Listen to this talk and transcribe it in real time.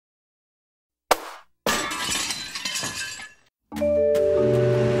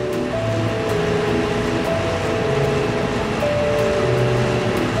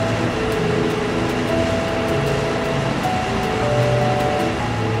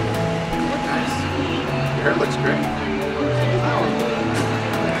hair looks great.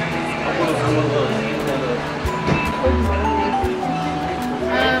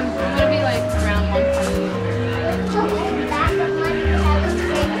 It'll be like around 1:40.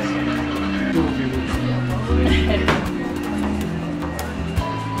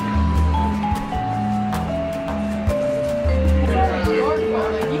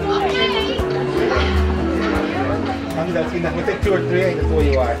 We'll take 2 or 3 and that's where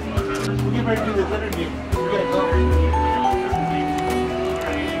you are. You better do this interview. You gotta go.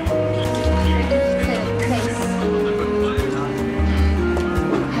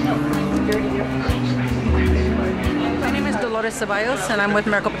 My name is Dolores Ceballos and I'm with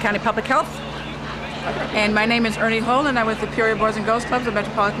Maricopa County Public Health. And my name is Ernie Hull and I'm with the Peoria Boys and Girls Clubs of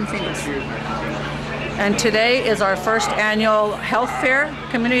Metropolitan Singles. And today is our first annual health fair,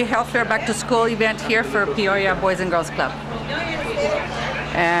 community health fair back to school event here for Peoria Boys and Girls Club.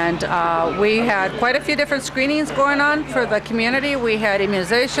 And we had quite a few different screenings going on for the community. We had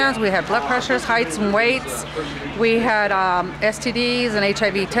immunizations, we had blood pressures, heights and weights, we had STDs and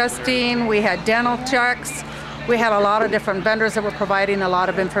HIV testing, we had dental checks. We had a lot of different vendors that were providing a lot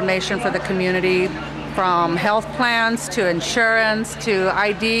of information for the community, from health plans to insurance to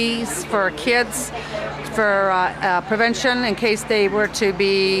IDs for kids, for prevention in case they were to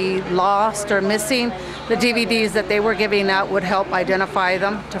be lost or missing. The DVDs that they were giving out would help identify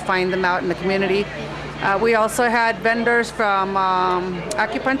them, to find them out in the community. We also had vendors from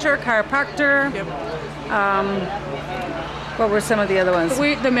acupuncture, chiropractor. Yep. What were some of the other ones?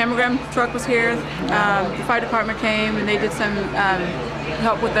 The mammogram truck was here. The fire department came and they did some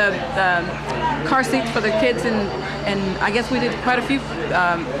help with the car seats for the kids, and I guess we did quite a few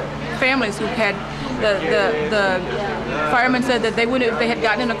families who had the firemen said that they wouldn't, if they had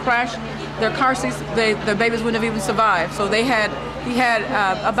gotten in a crash, their car seats, their babies wouldn't have even survived. So he had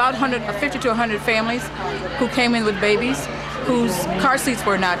about 50 to 100 families who came in with babies whose car seats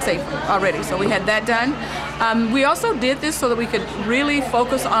were not safe already. So we had that done. We also did this so that we could really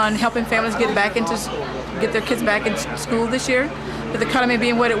focus on helping families get their kids back in school this year. With the economy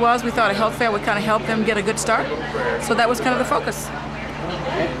being what it was, we thought a health fair would kind of help them get a good start. So that was kind of the focus.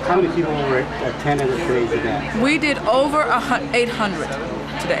 How many people were attending today's event? We did over 800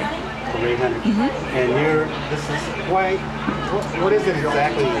 today. Over 800. And what is it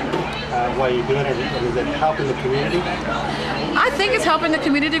exactly why you're doing it? Is it helping the community? I think it's helping the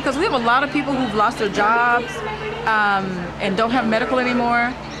community because we have a lot of people who've lost their jobs and don't have medical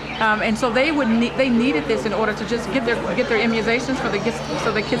anymore. And so they needed this in order to just get their immunizations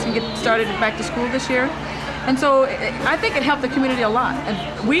so the kids can get started back to school this year. And so I think it helped the community a lot.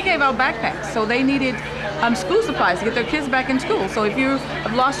 And we gave out backpacks, so they needed school supplies to get their kids back in school. So if you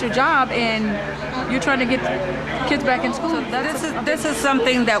have lost your job and you're trying to get kids back in school, so this is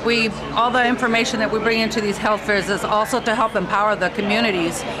something that all the information that we bring into these health fairs is also to help empower the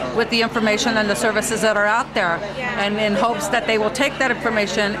communities with the information and the services that are out there, and in hopes that they will take that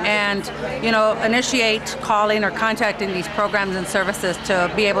information and, initiate calling or contacting these programs and services to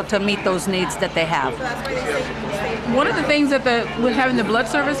be able to meet those needs that they have. One of the things that we're having the blood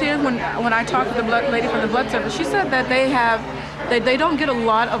service here, when I talked to the lady from the blood service, she said that they don't get a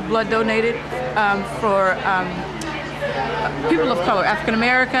lot of blood donated for people of color, African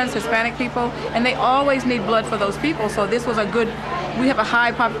Americans, Hispanic people, and they always need blood for those people. So this was we have a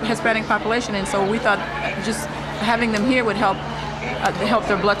high Hispanic population, and so we thought just having them here would help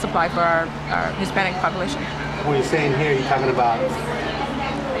their blood supply for our Hispanic population. When you're saying here, you're talking about?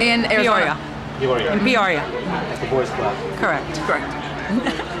 In Arizona. In Peoria. That's the Boys Club. Correct.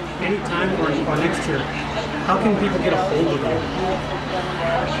 Anytime or next year, how can people get a hold of you?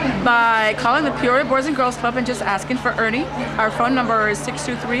 By calling the Peoria Boys and Girls Club and just asking for Ernie. Our phone number is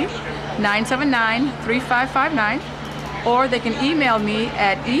 623-979-3559, or they can email me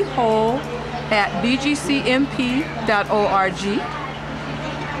at ehole@bgcmp.org.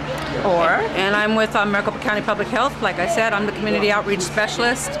 And I'm with Maricopa County Public Health. Like I said, I'm the Community Outreach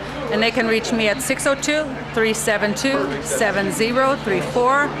Specialist, and they can reach me at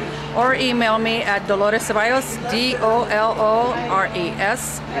 602-372-7034, or email me at Dolores Ceballos,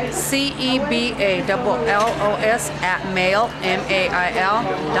 DOLORESCEBALLOS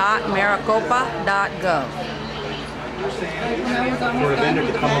 @mail.maricopa.gov. For a vendor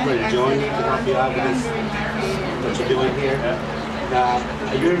to come over and join you to help you out with this, what you're doing here, are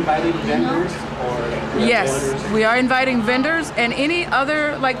you inviting vendors? Yes, we are inviting vendors and any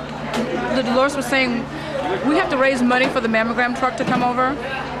other, like Dolores was saying, we have to raise money for the mammogram truck to come over.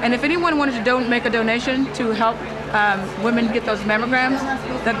 And if anyone wanted to make a donation to help women get those mammograms,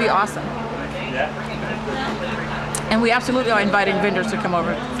 that'd be awesome. And we absolutely are inviting vendors to come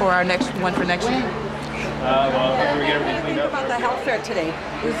over for our next one for next year. Well, we get everything cleaned up. About the health fair today.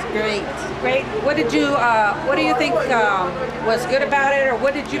 It was great. Great. What do you think was good about it, or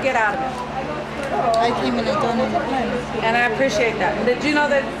what did you get out of it? I came and I donated blood. And I appreciate that. Did you know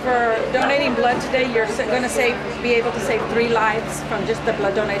that for donating blood today, you're going to be able to save 3 lives from just the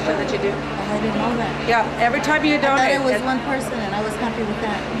blood donation that you do? I didn't know that. Yeah, every time you donate. I thought it was one person, and I was happy with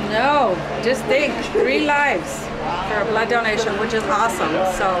that. No, just think, 3 lives for a blood donation, which is awesome.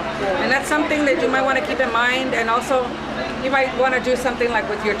 So, and that's something that you might want to keep in mind, and also you might want to do something like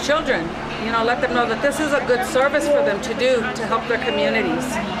with your children. You know, let them know that this is a good service for them to do to help their communities.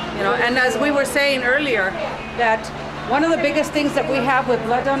 You know, and as we were saying earlier, that one of the biggest things that we have with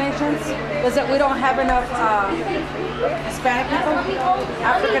blood donations is that we don't have enough Hispanic people,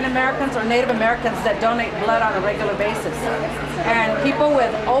 African Americans, or Native Americans that donate blood on a regular basis. And people with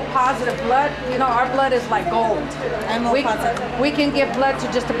O positive blood, you know, our blood is like gold. I'm O positive. We can give blood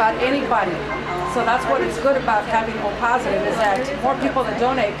to just about anybody. So that's what is good about having O positive, is that more people that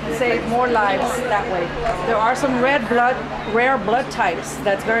donate can save more lives that way. There are some rare blood types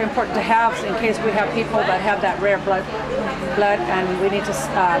that's very important to have in case we have people that have that rare blood, and we need to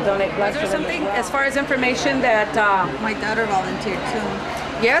donate blood for them. Something as far as information that My daughter volunteered too.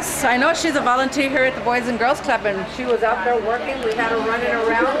 yes, I know she's a volunteer here at the Boys and Girls Club, and she was out there working. We had her running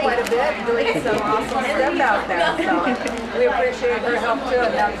around quite a bit, doing some awesome stuff out there. So we appreciate her help too,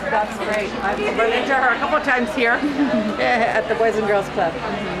 and that's great. I've run into her a couple of times here at the Boys and Girls Club.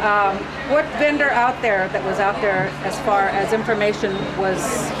 What vendor out there that was out there as far as information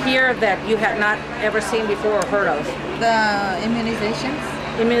was here that you had not ever seen before or heard of? The immunizations.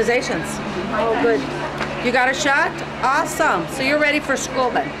 Immunizations. Oh, good. You got a shot? Awesome. So you're ready for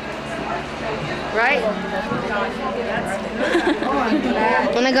school then, right?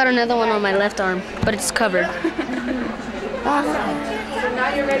 And I got another one on my left arm, but it's covered. Awesome. So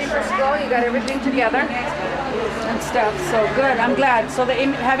now you're ready for school. You got everything together and stuff. So good. I'm glad. So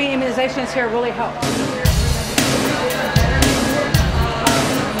having immunizations here really helps.